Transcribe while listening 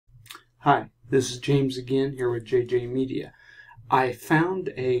Hi, this is James again here with JJ Media. I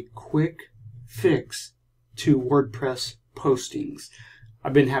found a quick fix to WordPress postings.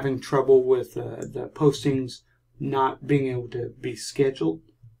 I've been having trouble with the postings not being able to be scheduled.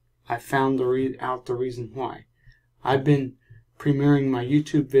 I found out the reason why. I've been premiering my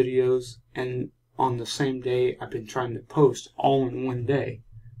YouTube videos, and on the same day I've been trying to post all in one day.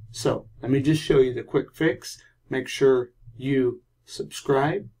 So let me just show you the quick fix. Make sure you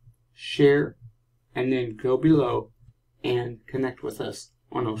subscribe, share, and then go below and connect with us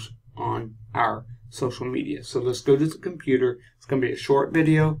on our social media. So let's go to the computer. It's going to be a short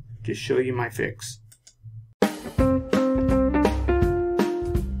video, just show you my fix.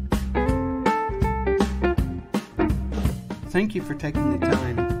 Thank you for taking the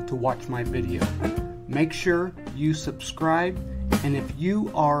time to watch my video. Make sure you subscribe, and if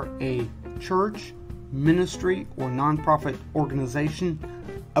you are a church, ministry, or nonprofit organization,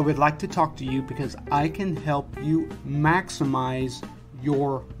 I would like to talk to you because I can help you maximize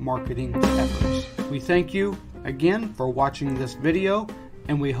your marketing efforts. We thank you again for watching this video,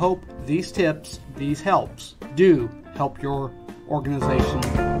 and we hope these tips, these helps, do help your organization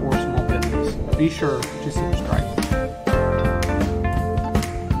or small business. Be sure to subscribe.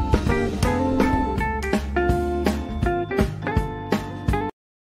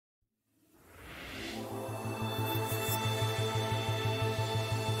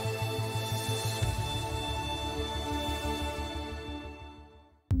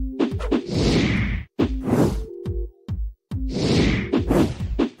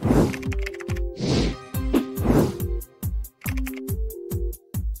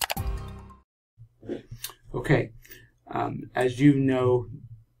 Okay, as you know,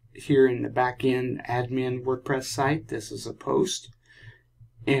 here in the back-end admin WordPress site, this is a post.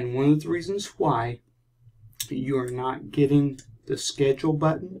 And one of the reasons why you are not getting the schedule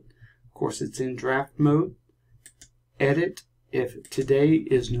button, of course it's in draft mode. Edit, if today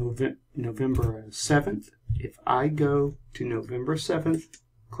is November 7th, if I go to November 7th,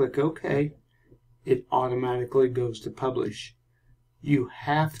 click OK, it automatically goes to publish. You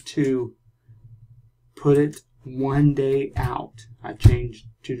have to put it one day out. I changed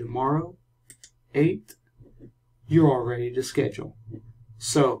to tomorrow, 8th. You're all ready to schedule.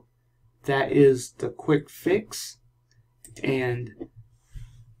 So that is the quick fix, and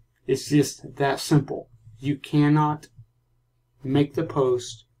it's just that simple. You cannot make the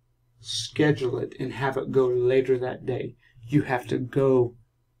post, schedule it, and have it go later that day. You have to go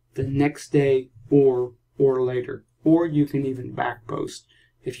the next day or later, or you can even back post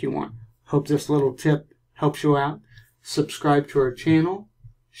if you want. Hope this little tip helps you out. Subscribe to our channel,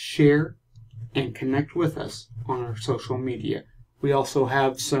 share, and connect with us on our social media. We also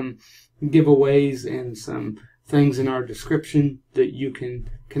have some giveaways and some things in our description that you can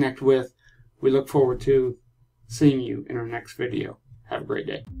connect with. We look forward to seeing you in our next video. Have a great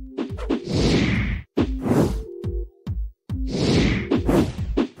day.